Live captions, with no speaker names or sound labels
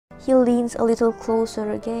He leans a little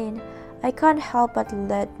closer again. I can't help but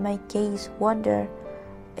let my gaze wander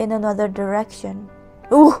in another direction.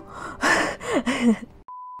 Ooh!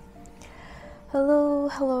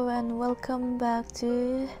 Hello and welcome back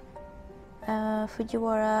to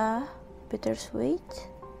Fujiwara Bittersweet.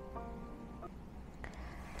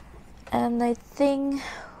 And I think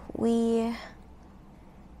we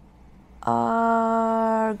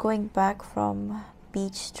are going back from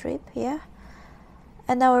beach trip, yeah?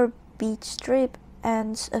 And our beach trip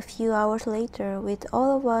ends a few hours later with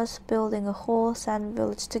all of us building a whole sand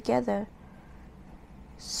village together.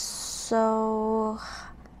 So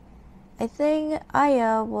I think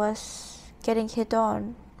Aya was getting hit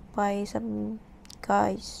on by some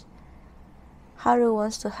guys. Haru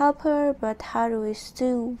wants to help her, but Haru is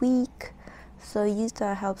too weak, so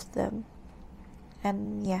Yuta helps them.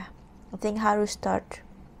 And yeah, I think Haru start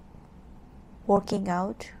working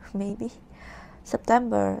out, maybe.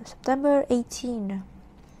 September 18.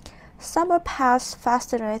 Summer passed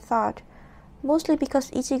faster than I thought, mostly because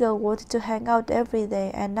Ichigo wanted to hang out every day,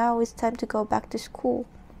 and now it's time to go back to school.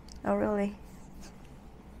 Oh really?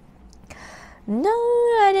 No,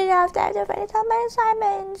 I didn't have time to finish all my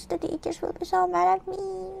assignments. The teachers will be so mad at me.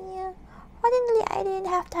 Fortunately, I didn't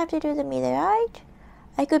have time to do them either, right?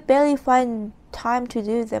 I could barely find time to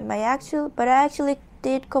do them. But I actually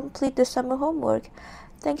did complete the summer homework.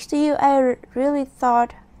 Thanks to you, I really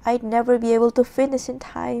thought I'd never be able to finish in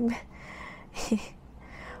time.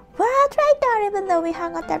 What? Right now, even though we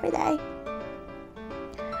hung out every day.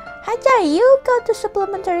 Haja, you go to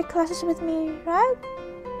supplementary classes with me, right?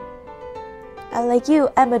 Like you,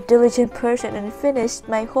 I'm a diligent person and finished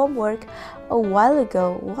my homework a while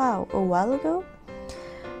ago. Wow, a while ago?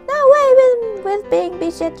 No way, with being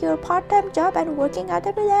busy at your part-time job and working out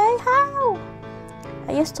every day. How?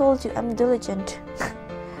 I just told you I'm diligent.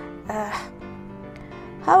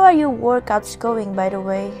 How are your workouts going, by the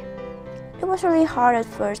way? It was really hard at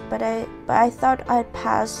first, but I thought I'd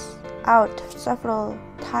pass out several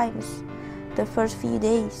times the first few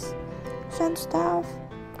days. Some stuff,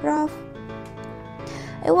 rough.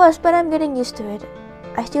 It was, but I'm getting used to it.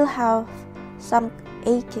 I still have some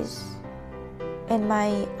aches in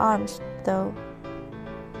my arms, though.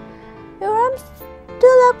 Your arms do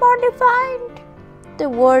look more defined. The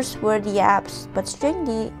worst were the abs, but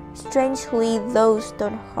strangely, those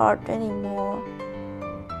don't hurt anymore.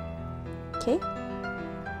 Okay.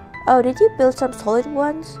 Oh, did you build some solid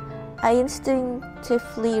ones? I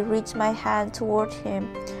instinctively reached my hand toward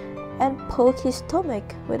him and poked his stomach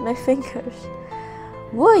with my fingers.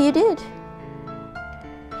 Whoa, you did!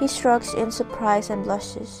 He shrugs in surprise and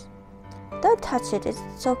blushes. Don't touch it, it's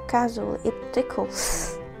so casual, it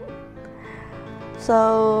tickles.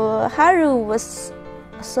 So Haru was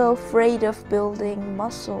so afraid of building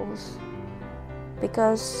muscles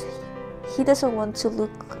because he doesn't want to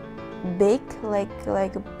look big like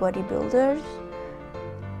bodybuilders,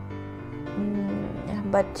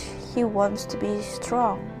 but he wants to be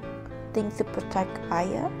strong. Think to protect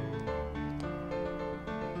Aya.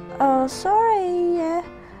 Oh, sorry.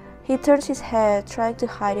 He turns his head, trying to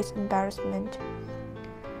hide his embarrassment.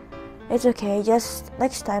 It's okay, just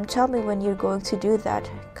next time tell me when you're going to do that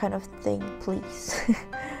kind of thing, please.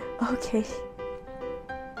 Okay.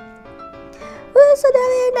 We'll see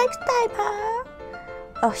you next time, huh?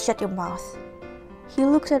 Oh, shut your mouth. He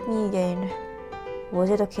looks at me again. Was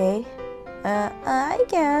it okay? I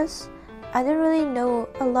guess. I don't really know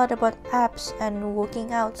a lot about abs and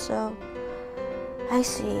working out, so... I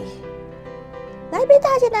see. Let me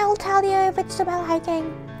touch it and I'll tell you if it's about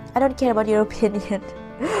hiking. I don't care about your opinion.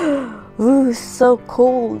 Ooh, so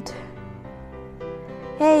cold.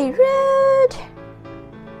 Hey, rude!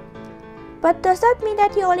 But does that mean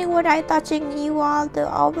that you only want eye touching you all the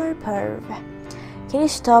over perv? Can you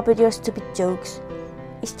stop with your stupid jokes?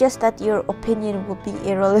 It's just that your opinion will be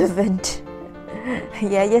irrelevant.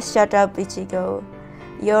 Yeah, just shut up, Ichigo.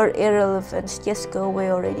 Your irrelevance, just go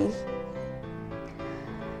away already.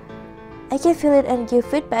 I can feel it and give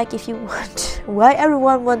feedback if you want. Why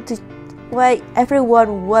everyone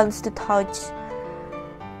wants to touch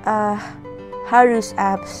Haru's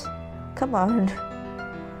abs? Come on.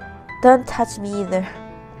 Don't touch me either.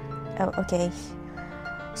 Oh, okay.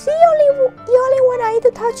 See, you only want I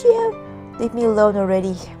to touch you. Leave me alone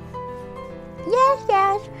already.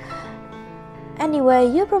 Yes. Anyway,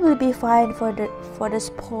 you'll probably be fine for the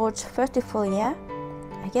sports festival, yeah?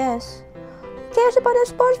 I guess. Who cares about a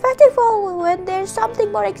sports festival when there's something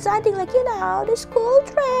more exciting, like, you know, the school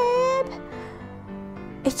trip?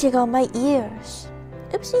 Itching on my ears.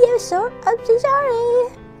 Oopsie,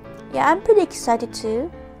 sorry. Yeah, I'm pretty excited too.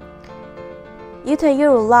 Yuta,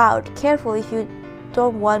 you're loud. Careful if you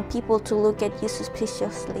don't want people to look at you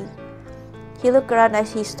suspiciously. He looked around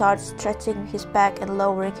as he started stretching his back and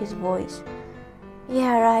lowering his voice.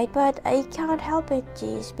 Yeah, right, but I can't help it,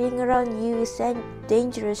 geez. Being around you is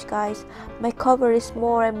dangerous, guys. My cover is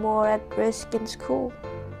more and more at risk in school.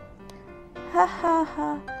 Ha ha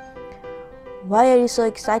ha. Why are you so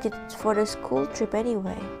excited for the school trip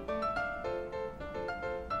anyway?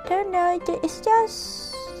 Don't know, it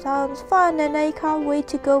just sounds fun and I can't wait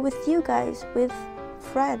to go with you guys, with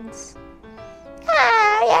friends.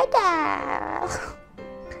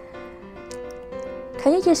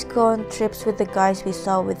 Can you just go on trips with the guys we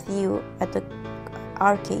saw with you at the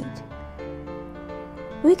arcade?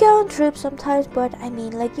 We go on trips sometimes, but I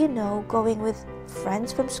mean, like, you know, going with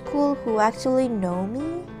friends from school who actually know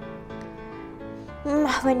me?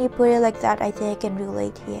 When you put it like that, I think I can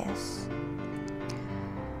relate, yes.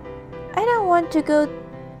 I don't want to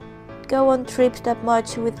go on trips that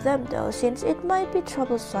much with them though, since it might be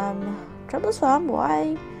troublesome. Troublesome?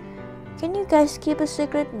 Why? Can you guys keep a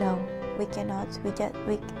secret? No, we cannot. We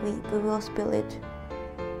will spill it.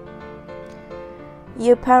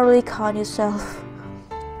 You apparently can't yourself.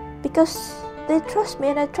 Because they trust me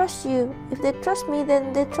and I trust you. If they trust me,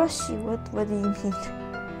 then they trust you. What do you mean?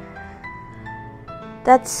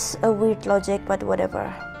 That's a weird logic, but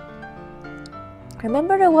whatever.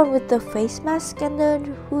 Remember the one with the face mask and the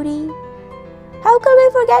hoodie? How could we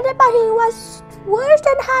forget about him? He was worse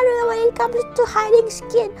than Haru when it comes to hiding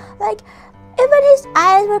skin. Like, even his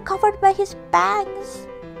eyes were covered by his bangs.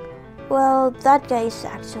 Well, that guy is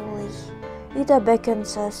actually... Ida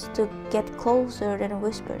beckons us to get closer and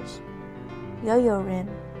whispers. Yo-yo-rin.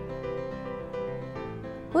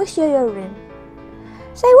 Who's Yo-yo-rin?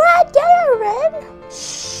 Say what? Yo-yo-rin?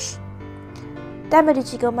 Shh! Damn it,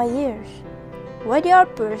 Ichigo, my ears. Why the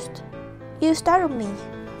outburst? You startled me.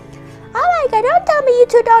 Oh my god, don't tell me you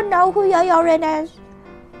two don't know who Yo-yo-rin is.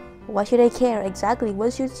 Why should I care? Exactly,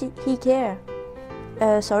 what should he care?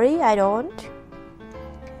 Sorry, I don't.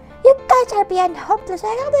 You guys are being hopeless.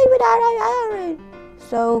 I can't believe without Yo-yo-rin.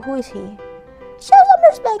 So, who is he? Show some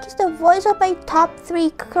respect. He's the voice of my top 3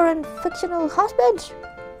 current fictional husbands.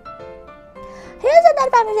 He isn't that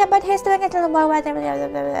famous, but he's doing it a little more.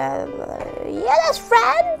 Yeah, that's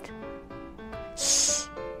friend. Shh.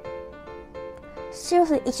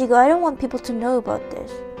 Seriously, Ichigo, I don't want people to know about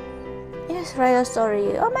this. Yes, right, I'm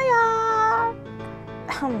sorry. Oh my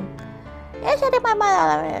god. Yes, I did my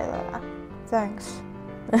mother. Thanks.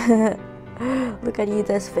 Look at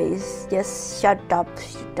Yuda's face. Just shut up,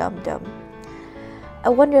 dumb. I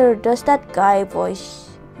wonder, does that guy voice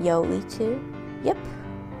Yoi too? Yep.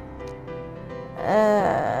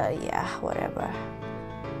 Yeah, whatever.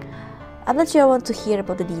 I'm not sure I want to hear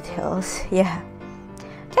about the details. Yeah.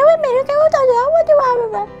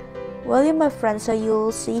 Well, you're my friend, so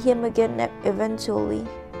you'll see him again eventually.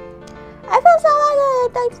 I feel so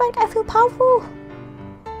like I feel powerful.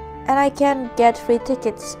 And I can get free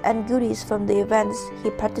tickets and goodies from the events he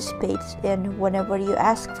participates in whenever you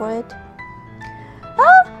ask for it.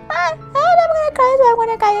 Oh, I'm gonna cry, so I'm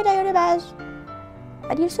gonna cry you the best.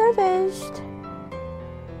 At your service.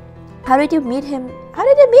 How did you meet him?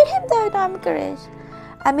 Though? No, I'm curious.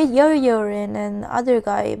 I met Yo-Yo-rin and other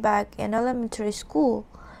guy back in elementary school.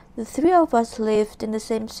 The 3 of us lived in the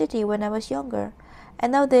same city when I was younger,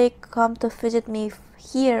 and now they come to visit me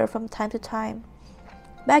here from time to time.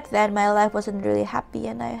 Back then, my life wasn't really happy,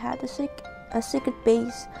 and I had a secret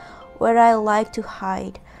base where I liked to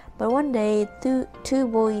hide. But one day, two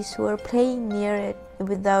boys were playing near it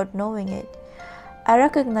without knowing it. I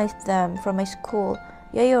recognized them from my school.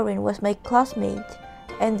 Yo-Yo-rin was my classmate,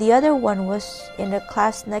 and the other one was in the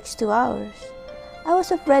class next to ours. I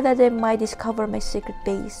was afraid that they might discover my secret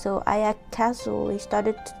base, so I casually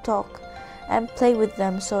started to talk and play with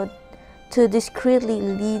them to discreetly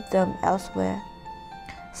lead them elsewhere.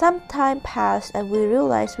 Some time passed and we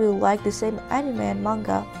realized we liked the same anime and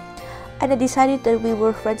manga, and I decided that we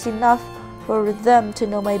were friends enough for them to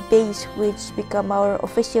know my base, which became our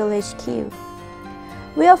official HQ.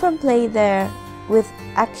 We often play there with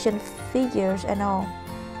action figures and all.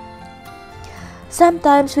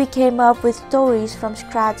 Sometimes we came up with stories from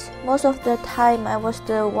scratch. Most of the time I was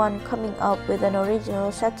the one coming up with an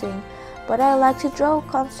original setting, but I like to draw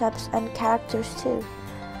concepts and characters too.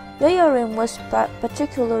 Yo-Yo-rin was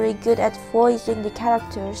particularly good at voicing the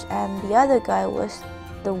characters, and the other guy was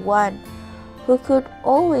the one who could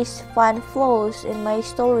always find flaws in my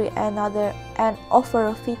story and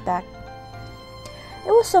offer feedback.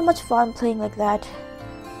 It was so much fun playing like that.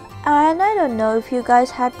 And I don't know if you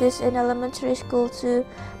guys had this in elementary school too,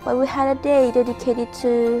 but we had a day dedicated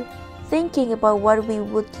to thinking about what we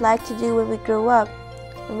would like to do when we grew up.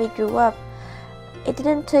 It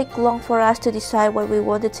didn't take long for us to decide what we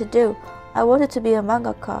wanted to do. I wanted to be a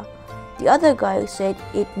mangaka. The other guy said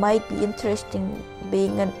it might be interesting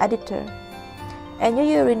being an editor. And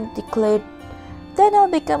Yurin declared, then I'll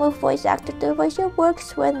become a voice actor to voice your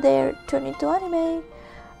works when they're turned into anime.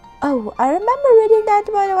 Oh, I remember reading that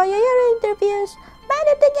one of your interviews. Man,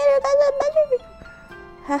 I think you guys mentioned.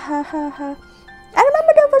 Ha ha ha ha. I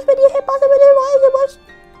remember the first video he posted with his voice. It was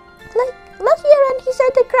like last year, and he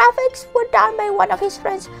said the graphics were done by one of his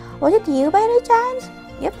friends. Was it you by any chance?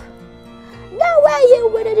 Yep. No way you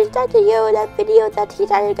would have decided to you that video that he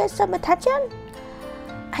tried to get some attention.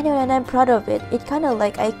 I know, and I'm proud of it. It kind of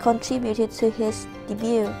like I contributed to his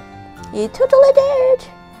debut. You totally did.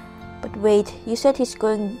 But wait, you said he's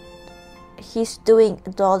doing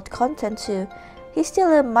adult content too. He's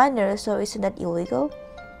still a minor, so isn't that illegal?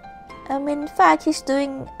 In fact, he's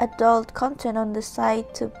doing adult content on the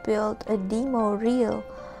side to build a demo reel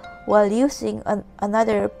while using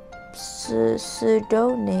another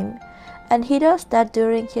pseudonym. And he does that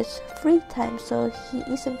during his free time, so he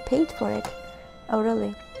isn't paid for it. Oh,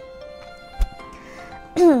 really?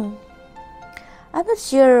 I'm not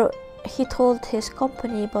sure he told his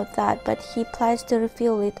company about that, but he plans to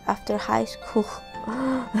reveal it after high school.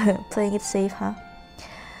 Playing it safe, huh?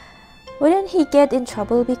 Wouldn't he get in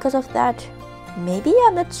trouble because of that? Maybe,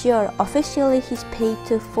 I'm not sure. Officially, he's paid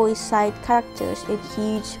to voice side characters in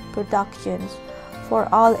huge productions for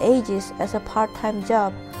all ages as a part-time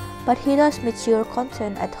job, but he does mature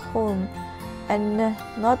content at home, and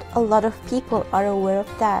not a lot of people are aware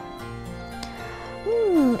of that.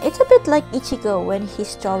 It's a bit like Ichigo when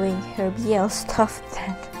he's drawing her BL stuff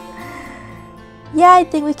then. Yeah, I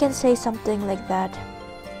think we can say something like that.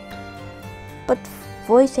 But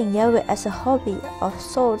voicing yaoi as a hobby of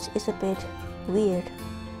sorts is a bit weird.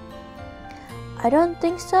 I don't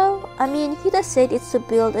think so. I mean, he just said it's to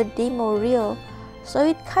build a demo reel, so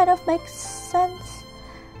it kind of makes sense.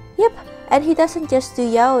 Yep, and he doesn't just do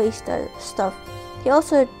yaoi stuff. He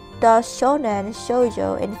also does shonen and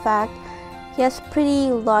shoujo. In fact, he has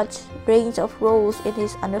pretty large range of roles in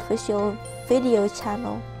his unofficial video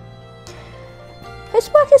channel. His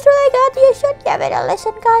work is really good. You should give it a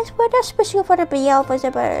listen, guys. We're not special for the BL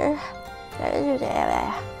possible.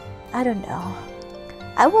 I don't know.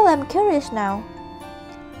 I'm curious now.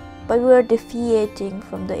 But we're deviating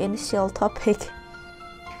from the initial topic.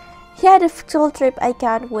 Yeah, the school trip, I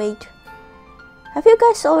can't wait. Have you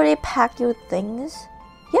guys already packed your things?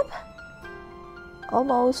 Yep.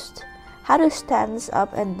 Almost. Haru stands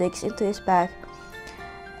up and digs into his bag.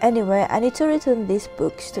 Anyway, I need to return these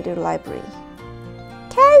books to the library.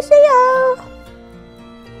 Okay, see ya!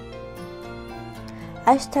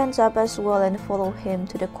 I stand up as well and follow him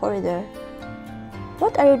to the corridor.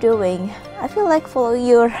 What are you doing? I feel like following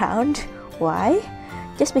you around. Why?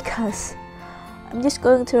 Just because. I'm just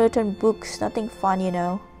going to return books, nothing fun, you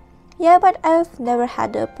know. Yeah, but I've never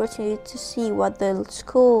had the opportunity to see what the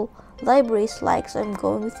school library is like, so I'm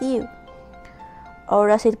going with you. Or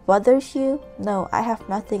does it bother you? No, I have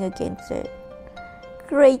nothing against it.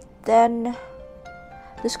 Great then.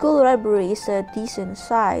 The school library is a decent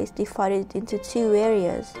size, divided into two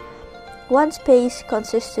areas. One space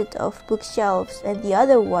consisted of bookshelves, and the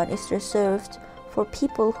other one is reserved for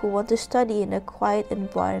people who want to study in a quiet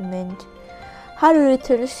environment. Haru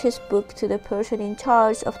returns his book to the person in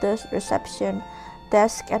charge of the reception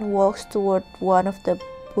desk and walks toward one of the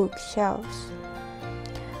bookshelves.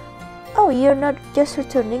 Oh, you're not just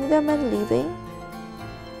returning them and leaving?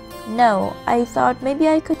 No, I thought maybe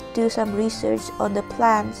I could do some research on the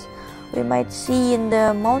plants we might see in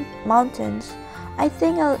the mountains. I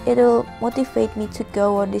think it'll motivate me to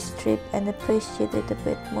go on this trip and appreciate it a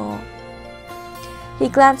bit more. He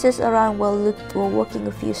glances around while walking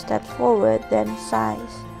a few steps forward, then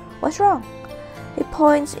sighs. What's wrong? He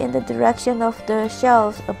points in the direction of the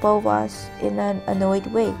shelves above us in an annoyed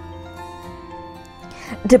way.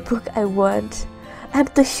 The book I want. I'm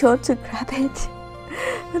too short to grab it.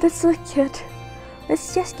 That's so cute.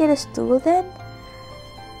 Let's just get a stool then.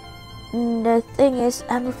 The thing is,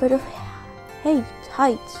 I'm afraid of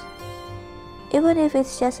heights. Even if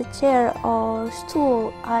it's just a chair or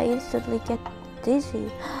stool, I instantly get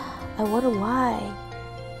dizzy. I wonder why.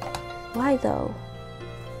 Why though?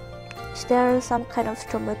 Is there some kind of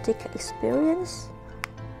traumatic experience?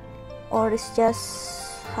 Or it's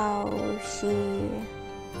just how he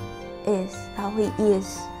is.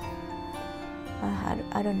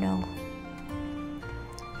 I don't know.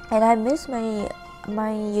 And I miss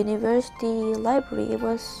my university library. It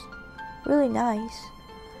was really nice.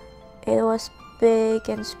 It was big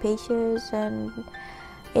and spacious, and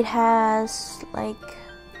it has like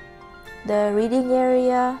the reading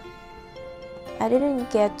area, I didn't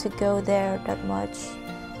get to go there that much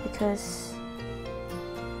because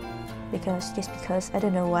I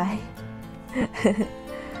don't know why.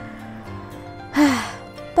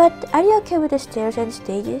 But are you okay with the stairs and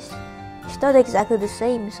stages? It's not exactly the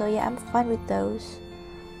same, so yeah, I'm fine with those.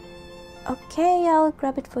 Okay, I'll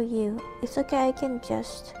grab it for you. It's okay, I can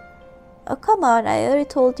just... Oh, come on, I already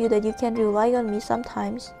told you that you can rely on me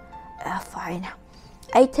sometimes. Fine.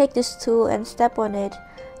 I take the stool and step on it,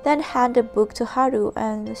 then hand the book to Haru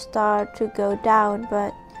and start to go down,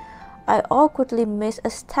 but I awkwardly miss a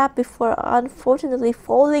step before unfortunately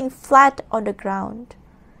falling flat on the ground.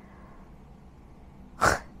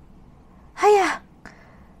 Hiya!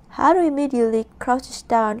 Haru immediately crouches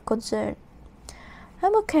down, concerned.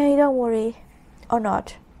 I'm okay, don't worry. Or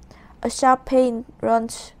not. A sharp pain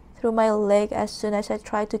runs through my leg as soon as I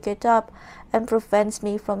try to get up and prevents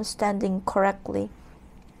me from standing correctly.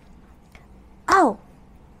 Ow!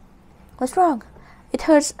 What's wrong? It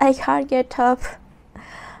hurts, I can't get up.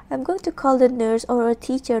 I'm going to call the nurse or a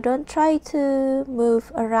teacher. Don't try to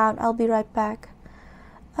move around, I'll be right back.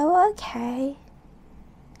 Oh, okay.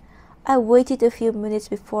 I waited a few minutes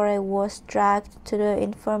before I was dragged to the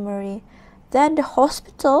infirmary. Then the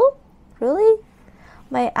hospital? Really?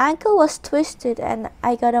 My ankle was twisted and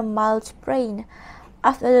I got a mild sprain.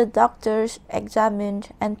 After the doctors examined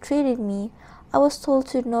and treated me, I was told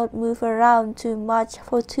to not move around too much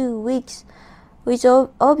for 2 weeks, which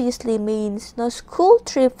obviously means no school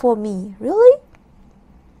trip for me. Really?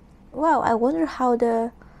 Wow, I wonder how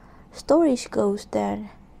the story goes then.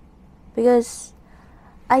 Because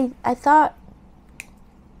I thought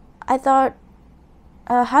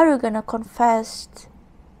Haru gonna confess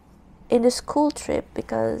in the school trip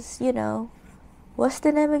because, you know, what's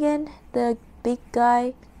the name again? The big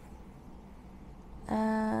guy?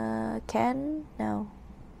 Ken? No.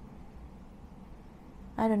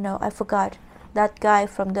 I don't know, I forgot. That guy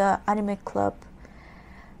from the anime club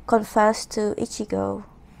confessed to Ichigo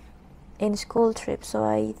in school trip, so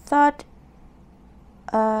I thought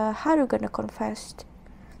Haru gonna confess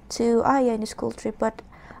to Aya in the school trip, but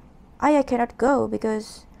Aya cannot go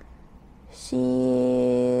because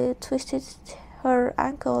she twisted her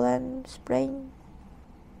ankle and sprained.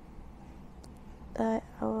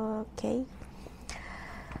 Okay.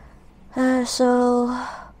 So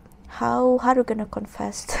how Haru gonna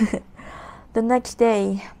confess? The next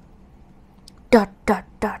day. ... Where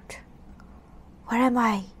am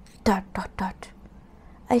I? ...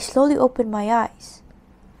 I slowly open my eyes.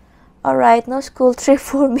 Alright, no school trip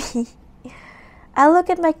for me. I look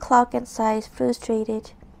at my clock and sigh,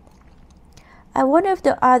 frustrated. I wonder if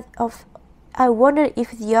the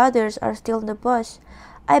others are still on the bus.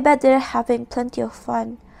 I bet they're having plenty of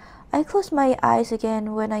fun. I close my eyes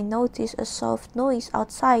again when I notice a soft noise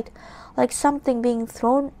outside, like something being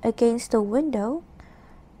thrown against the window.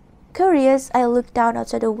 Curious, I look down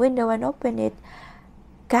outside the window and open it,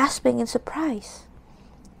 gasping in surprise.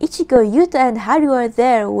 Ichigo, Yuta, and Haru are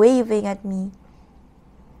there, waving at me.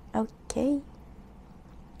 Okay.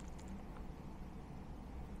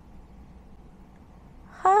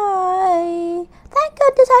 Hi. Thank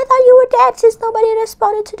goodness, I thought you were dead since nobody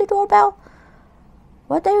responded to the doorbell.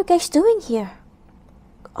 What are you guys doing here?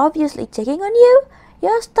 Obviously checking on you. You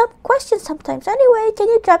ask dumb questions sometimes. Anyway, can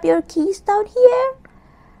you drop your keys down here?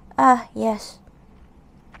 Yes.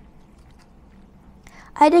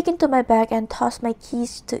 I dig into my bag and toss my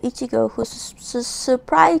keys to Ichigo, who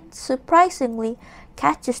surprisingly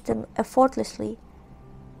catches them effortlessly.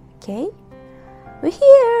 Okay. We're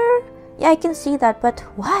here. Yeah, I can see that, but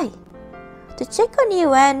why? To check on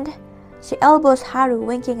you, and she elbows Haru,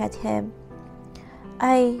 winking at him.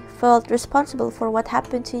 I felt responsible for what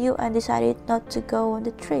happened to you and decided not to go on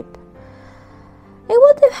the trip. It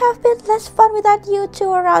would have been less fun without you two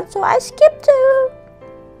around, so I skipped too.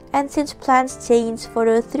 And since plans changed for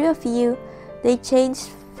the three of you, they changed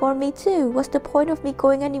for me too. What's the point of me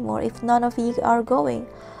going anymore if none of you are going?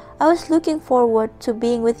 I was looking forward to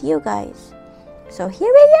being with you guys. So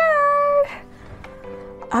here we are.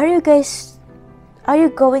 Are you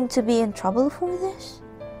going to be in trouble for this?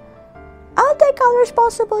 I'll take all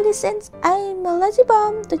responsibility since I'm a lazy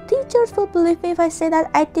bum. The teachers will believe me if I say that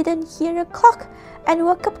I didn't hear the clock and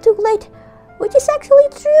woke up too late, which is actually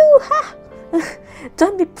true. Ha!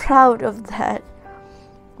 Don't be proud of that.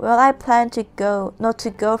 Well, I plan not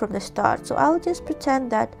to go from the start, so I'll just pretend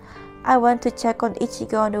that I went to check on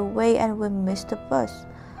Ichigo on the way and we missed the bus.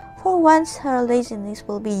 For once, her laziness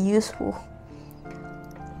will be useful.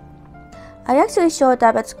 I actually showed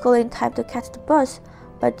up at school in time to catch the bus,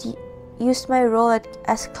 but used my role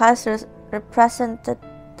as class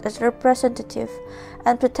representative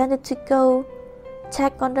and pretended to go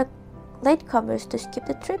check on the latecomers to skip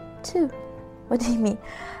the trip too. What do you mean?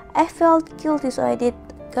 I felt guilty, so I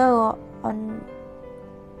go and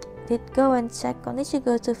check on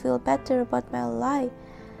Ichigo to feel better about my lie.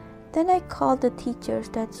 Then I called the teachers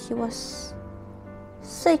that she was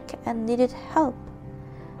sick and needed help.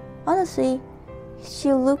 Honestly,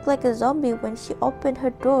 she looked like a zombie when she opened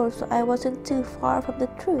her door, so I wasn't too far from the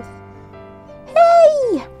truth.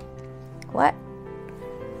 Hey! What?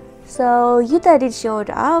 So Yuta did showed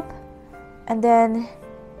up, and then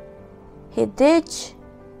he ditched,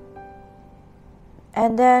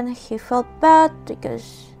 and then he felt bad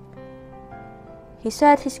because he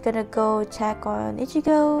said he's gonna go check on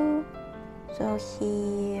Ichigo. So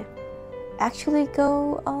he actually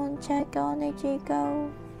go on check on Ichigo,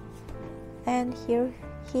 and here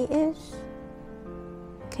he is.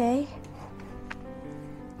 Okay.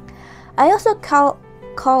 I also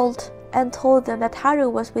called and told them that Haru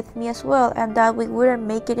was with me as well, and that we wouldn't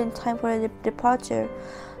make it in time for the departure.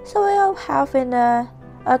 So we all have a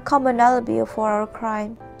common alibi for our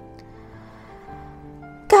crime.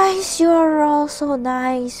 Guys, you are all so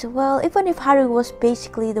nice. Well, even if Haru was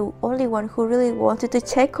basically the only one who really wanted to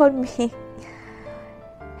check on me.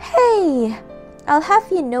 Hey, I'll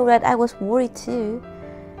have you know that I was worried too.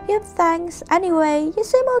 Yep, thanks. Anyway, you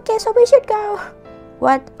seem okay, so we should go.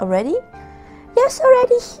 What, already? Yes,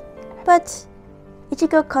 already. But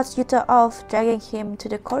Ichigo cuts Yuta off, dragging him to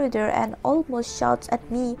the corridor, and almost shouts at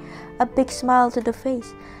me, a big smile to the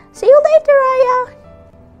face. See you later, Aya!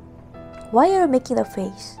 Why are you making the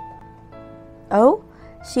face? Oh?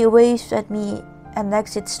 She waves at me and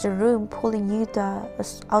exits the room, pulling Yuta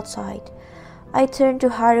outside. I turn to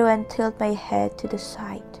Haru and tilt my head to the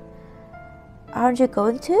side. Aren't you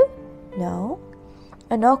going to? No.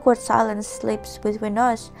 An awkward silence slips between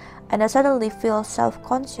us, and I suddenly feel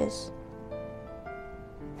self-conscious.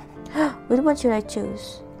 Which one should I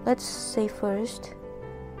choose? Let's save first.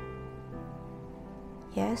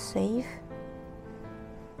 Yes, save.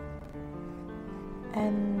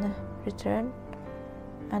 And return.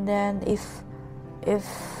 And then if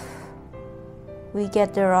we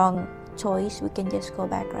get the wrong choice, we can just go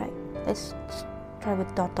back, right? Let's try with ...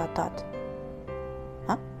 Huh?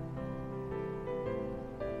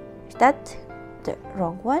 Is that the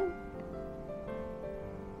wrong one?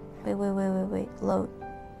 Wait, load.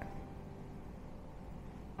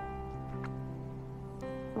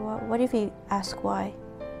 What if we ask why?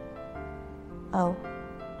 Oh.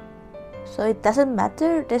 So it doesn't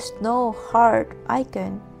matter? There's no heart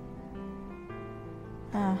icon.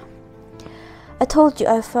 I told you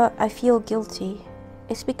I feel guilty.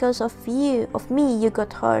 It's because of me you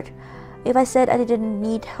got hurt. If I said I didn't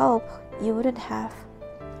need help, you wouldn't have.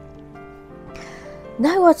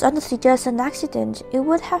 No, it was honestly just an accident. It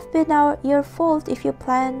would have been your fault if you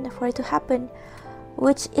planned for it to happen,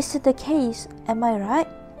 which isn't the case. Am I right?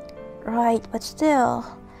 Right, but still,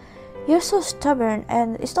 you're so stubborn,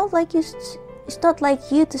 and it's not like you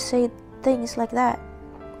to say things like that.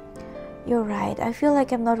 You're right. I feel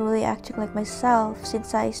like I'm not really acting like myself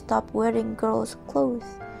since I stopped wearing girls' clothes.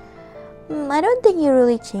 I don't think you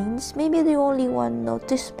really changed. Maybe the only one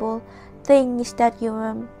noticeable thing is that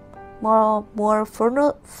you're more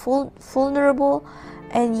vulnerable,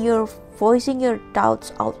 and you're voicing your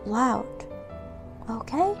doubts out loud.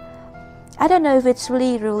 Okay? I don't know if it's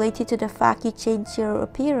really related to the fact you changed your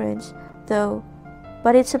appearance, though,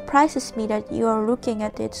 but it surprises me that you are looking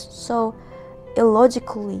at it so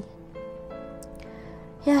illogically.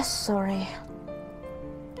 Yes, sorry.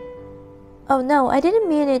 Oh no, I didn't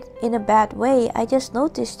mean it in a bad way. I just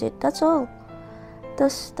noticed it, that's all.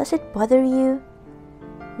 Does it bother you?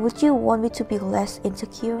 Would you want me to be less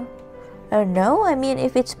insecure? No, I mean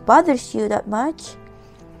if it bothers you that much.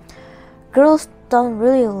 Girls don't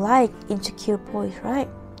really like insecure boys, right?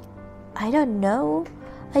 I don't know.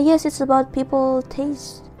 I guess it's about people's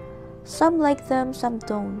taste. Some like them, some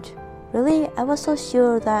don't. Really? I was so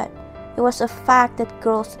sure that it was a fact that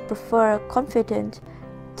girls prefer confident,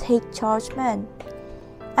 take charge men.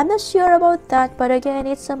 I'm not sure about that, but again,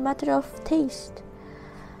 it's a matter of taste.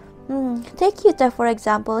 Take Yuta for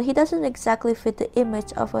example. He doesn't exactly fit the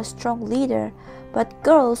image of a strong leader, but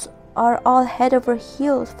girls are all head over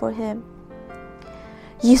heels for him.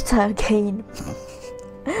 Yuta again.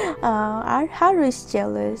 Haru is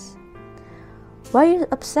jealous. Why are you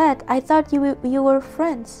upset? I thought you were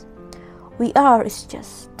friends. We are, it's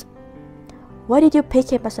just. Why did you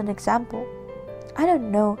pick him as an example? I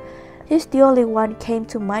don't know. He's the only one came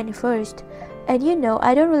to mind first. And you know,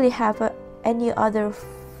 I don't really have any other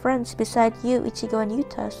friends beside you, Ichigo and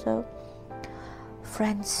Yuta, so.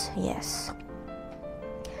 Friends, yes.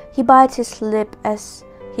 He bites his lip as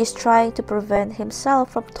He's trying to prevent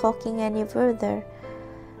himself from talking any further.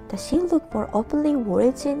 Does he look more openly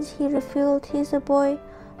worried since he revealed he's a boy?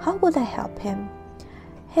 How would I help him?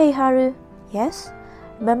 Hey Haru. Yes?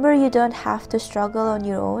 Remember, you don't have to struggle on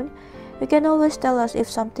your own. You can always tell us if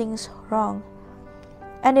something's wrong.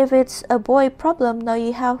 And if it's a boy problem, now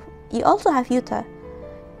you also have Yuta.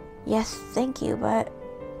 Yes, thank you, but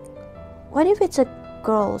what if it's a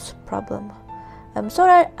girl's problem? I'm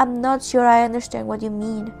sorry, I'm not sure I understand what you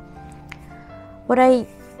mean. What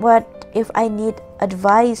if I need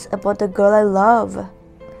advice about the girl I love?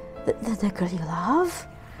 The girl you love?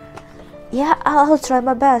 Yeah, I'll try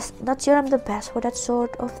my best. Not sure I'm the best for that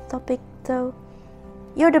sort of topic though.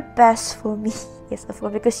 You're the best for me. Yes, of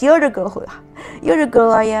course, because you're the girl. You're the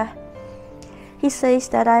girl, Aya. He says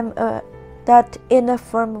that that in a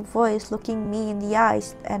firm voice, looking me in the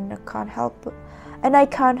eyes, and I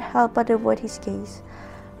can't help but avoid his gaze.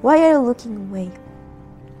 Why are you looking away?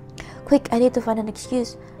 Quick, I need to find an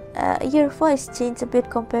excuse. Your voice changed a bit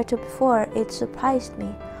compared to before. It surprised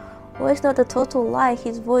me. Well, it's not a total lie.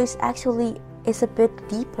 His voice actually is a bit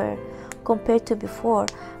deeper compared to before.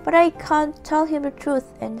 But I can't tell him the truth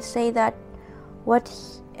and say that what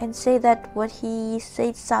he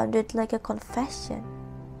said sounded like a confession.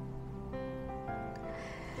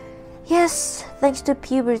 Yes, thanks to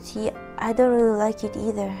puberty, I don't really like it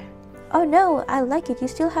either. Oh no, I like it. You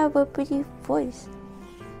still have a pretty voice.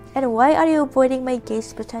 And why are you avoiding my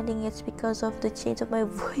gaze, pretending it's because of the change of my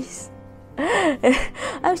voice?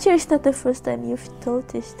 I'm sure it's not the first time you've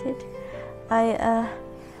noticed it.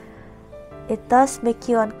 It does make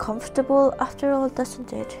you uncomfortable after all,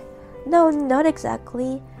 doesn't it? No, not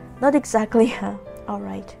exactly. Not exactly, huh?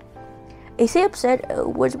 Alright. Is he upset?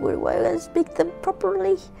 Why don't I speak them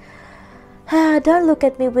properly? Don't look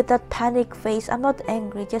at me with that panic face. I'm not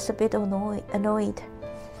angry, just a bit annoyed.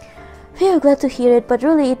 Phew, glad to hear it, but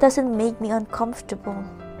really it doesn't make me uncomfortable.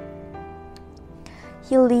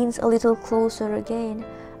 He leans a little closer again.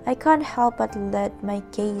 I can't help but let my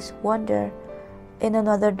gaze wander in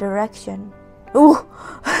another direction. Ooh!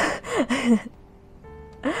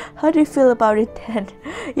 How do you feel about it then?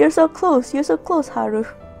 You're so close, Haru.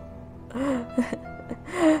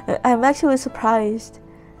 I'm actually surprised.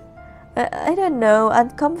 I don't know,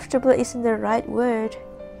 uncomfortable isn't the right word.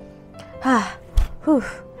 Whew.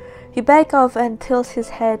 He backs off and tilts his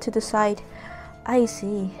head to the side. I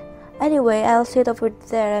see. Anyway, I'll sit over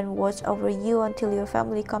there and watch over you until your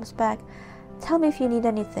family comes back. Tell me if you need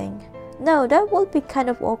anything. No, that will be kind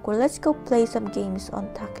of awkward. Let's go play some games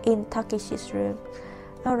in Takeshi's room.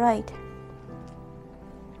 Alright.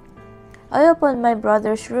 I open my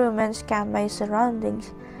brother's room and scan my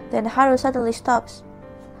surroundings. Then Haru suddenly stops.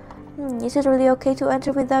 Is it really okay to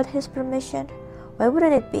enter without his permission? Why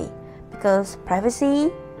wouldn't it be? Because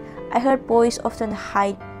privacy? I heard boys often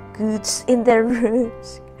hide goods in their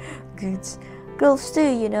rooms. Goods. Girls too,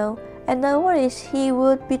 you know. And no worries, he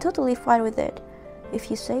would be totally fine with it. If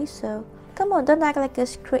you say so. Come on, don't act like a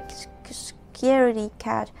scaredy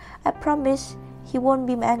cat. I promise he won't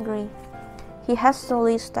be angry. He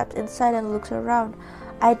hastily steps inside and looks around.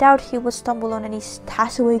 I doubt he would stumble on any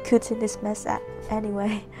stashaway goods in this mess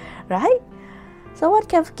anyway, right? So what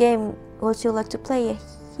kind of game would you like to play?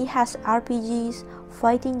 He has RPGs,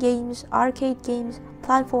 fighting games, arcade games,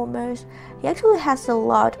 platformers. He actually has a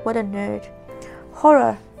lot. What a nerd.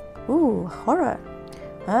 Horror. Ooh, horror.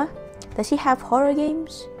 Huh? Does he have horror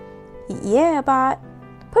games? Yeah, but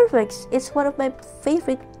perfect. It's one of my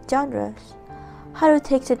favorite genres. Haru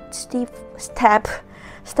takes a steep step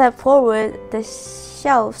forward the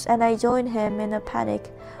shelves, and I join him in a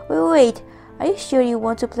panic. Wait, are you sure you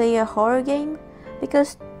want to play a horror game?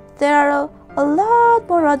 Because there are a lot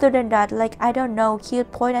more other than that, like, I don't know,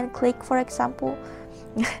 cute point and click, for example.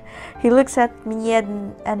 He looks at me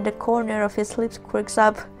and the corner of his lips quirks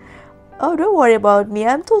up. Oh, don't worry about me,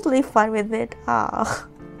 I'm totally fine with it. Ah,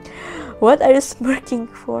 what are you smirking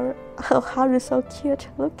for? Oh, Haru's so cute,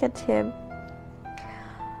 look at him.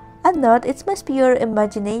 I'm not, it must be your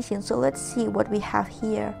imagination, so let's see what we have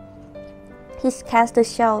here. He scans the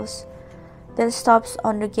shelves, then stops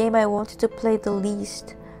on the game I wanted to play the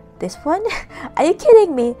least. This one? Are you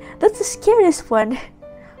kidding me? That's the scariest one.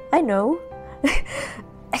 I know.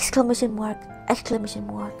 Exclamation mark, exclamation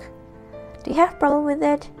mark. Do you have a problem with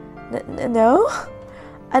it? No?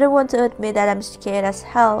 I don't want to admit that I'm scared as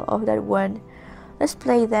hell of that one. Let's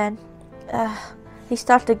play then. We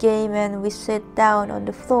start the game and we sit down on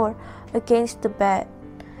the floor against the bed.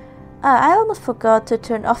 I almost forgot to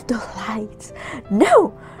turn off the lights.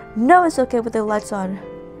 No! No, it's okay with the lights on.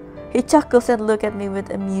 He chuckles and looks at me with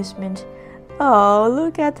amusement. Oh,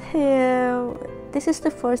 look at him. This is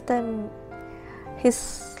the first time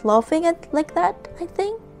He's laughing at like that, I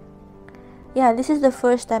think. Yeah, this is the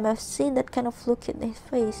first time I've seen that kind of look in his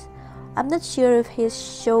face. I'm not sure if he's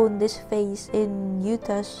shown this face in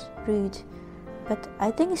Utah's Brood, but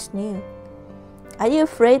I think it's new. Are you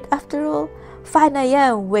afraid after all? Fine, I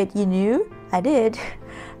am. Wait, you knew? I did.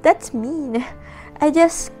 That's mean. I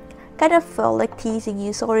just kind of felt like teasing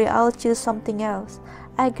you. Sorry, I'll choose something else.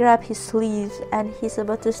 I grab his sleeves and he's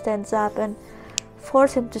about to stand up and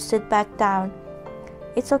force him to sit back down.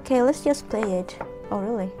 It's okay, let's just play it. Oh,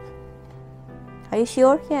 really? Are you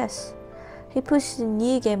sure? Yes. He pushes the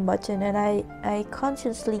new game button and I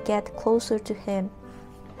consciously get closer to him.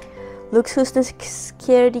 Look who's the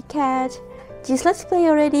scaredy cat. Jeez, let's play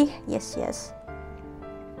already. Yes, yes.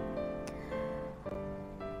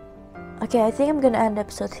 Okay, I think I'm gonna end the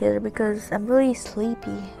episode here because I'm really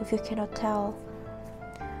sleepy, if you cannot tell.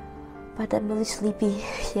 But I'm really sleepy,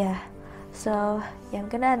 yeah. So, yeah, I'm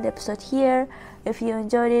gonna end the episode here. If you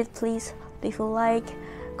enjoyed it, please leave a like,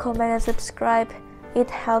 comment and subscribe. It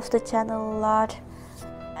helps the channel a lot.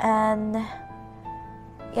 And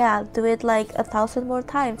yeah, do it like 1,000 more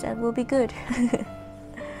times and we'll be good.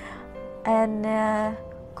 And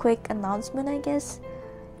quick announcement, I guess.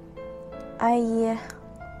 I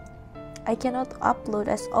cannot upload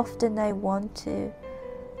as often I want to.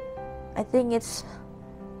 I think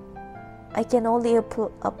I can only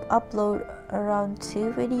upload around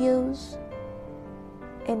 2 videos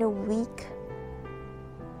in a week.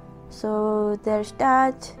 So there's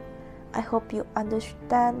that. I hope you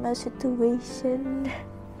understand my situation.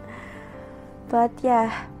 But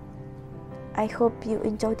yeah, I hope you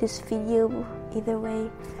enjoyed this video either way.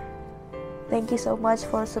 Thank you so much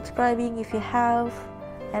for subscribing if you have,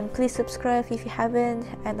 and please subscribe if you haven't,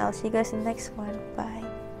 and I'll see you guys in the next one. Bye.